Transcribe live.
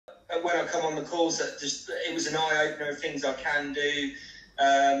when I come on the calls, that just it was an eye opener of things I can do,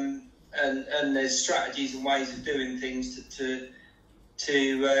 and there's strategies and ways of doing things to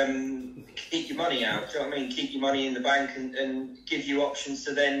keep your money out. Do you know what I mean? Keep your money in the bank and give you options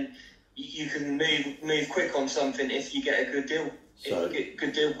to then you can move quick on something if you get a good deal. So if you get a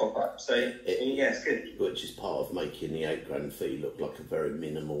good deal pop up. So yeah, it's good. Which is part of making the £8 fee look like a very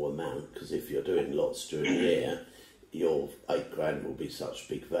minimal amount, because if you're doing lots during the year, your £8 will be such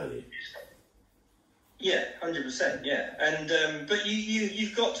big value. Yeah, 100%. Yeah, and but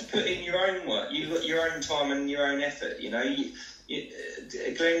you've got to put in your own work. You've got your own time and your own effort. You know,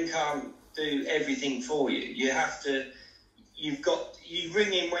 Glenn can't do everything for you. You have to. You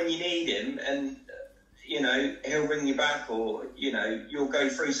ring him when you need him, and you know he'll ring you back, or you know you'll go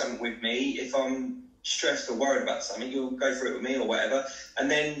through something with me if I'm stressed or worried about something. You'll go through it with me or whatever,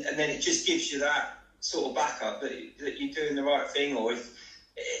 and then it just gives you that sort of backup that you're doing the right thing. Or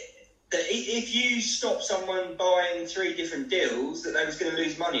if you stop someone buying 3 different deals that they was going to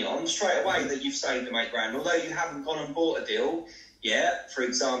lose money on, straight away that you've saved them £8, although you haven't gone and bought a deal yet, for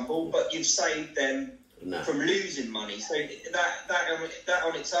example, but you've saved them from losing money. So that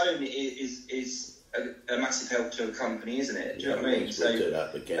on its own is a massive help to a company, isn't it? Do you know what I mean? So do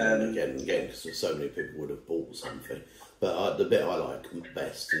that again and again and again, because so many people would have bought something. But the bit I like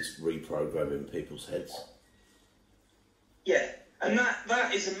best is reprogramming people's heads. Yeah, and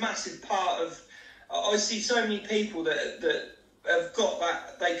that is a massive part of. I see so many people that have got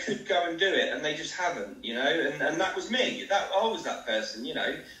that they could go and do it and they just haven't, you know. And that was me. I was that person, you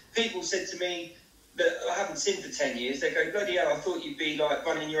know. People said to me that I haven't seen for 10 years. They go, bloody hell, I thought you'd be like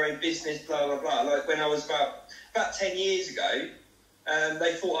running your own business, blah blah blah. Like when I was about 10 years ago.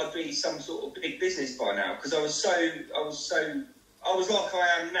 They thought I'd be some sort of big business by now, because I was like I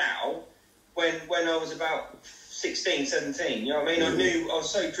am now when I was about 16, 17, you know what I mean? I knew I was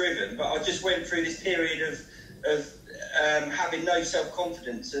so driven, but I just went through this period of having no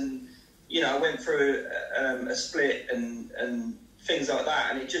self-confidence, and you know I went through a split and things like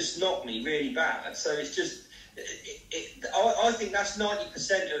that, and it just knocked me really bad. So it's just I think that's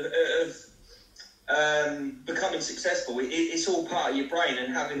 90% of becoming successful. It's all part of your brain,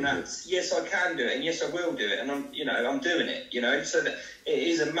 and having that yes I can do it, and yes I will do it, and I'm doing it, you know, so that it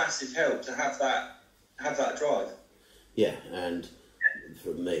is a massive help to have that drive. Yeah, and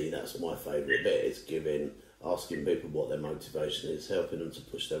for me that's my favourite bit, is asking people what their motivation is, helping them to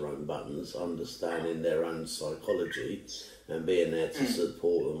push their own buttons, understanding their own psychology, and being there to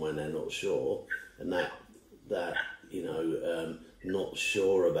support them when they're not sure, and that you know, not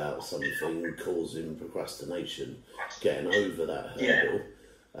sure about something causing procrastination, getting over that hurdle,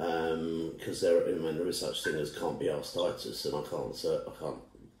 because there is such thing as can't be arthritis, and I can't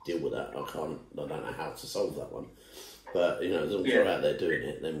deal with that. I don't know how to solve that one. But you know, as long as you're out there doing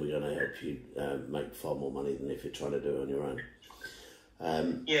it, then we're going to help you make far more money than if you're trying to do it on your own.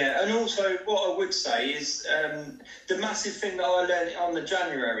 And also what I would say is the massive thing that I learned on the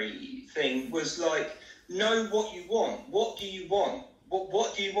January thing was like, know what you want. What do you want?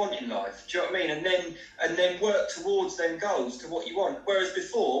 What do you want in life? Do you know what I mean? And then work towards them goals to what you want. Whereas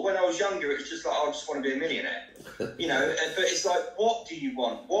before, when I was younger, it was just like, I just want to be a millionaire. You know, but it's like, what do you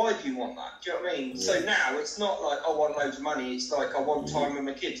want? Why do you want that? Do you know what I mean? Yeah. So now it's not like I want loads of money. It's like I want time with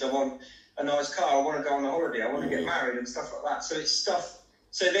my kids. I want a nice car. I want to go on a holiday. I want to get married and stuff like that. So it's stuff.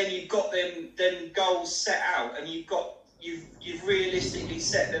 So then you've got them goals set out, and you've realistically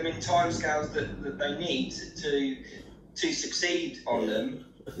set them in timescales that they need to succeed on them,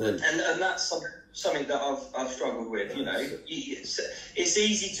 and that's something that I've struggled with. You know, it's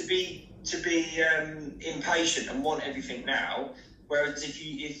easy to be impatient and want everything now, whereas if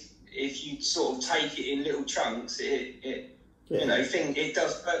you sort of take it in little chunks, it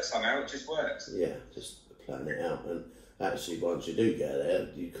does work somehow. It just works. Yeah, just plan it out, and actually once you do get there,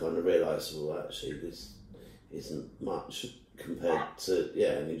 you kind of realise, well, actually this isn't much compared to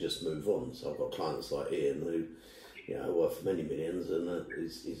and you just move on. So I've got clients like Ian who, you know, worth many millions, and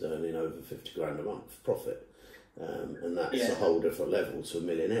he's earning over 50 grand a month profit, and that's a whole different level to a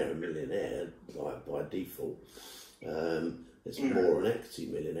millionaire. A millionaire, like by default, it's more an equity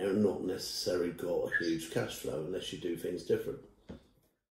millionaire, and not necessarily got a huge cash flow unless you do things different.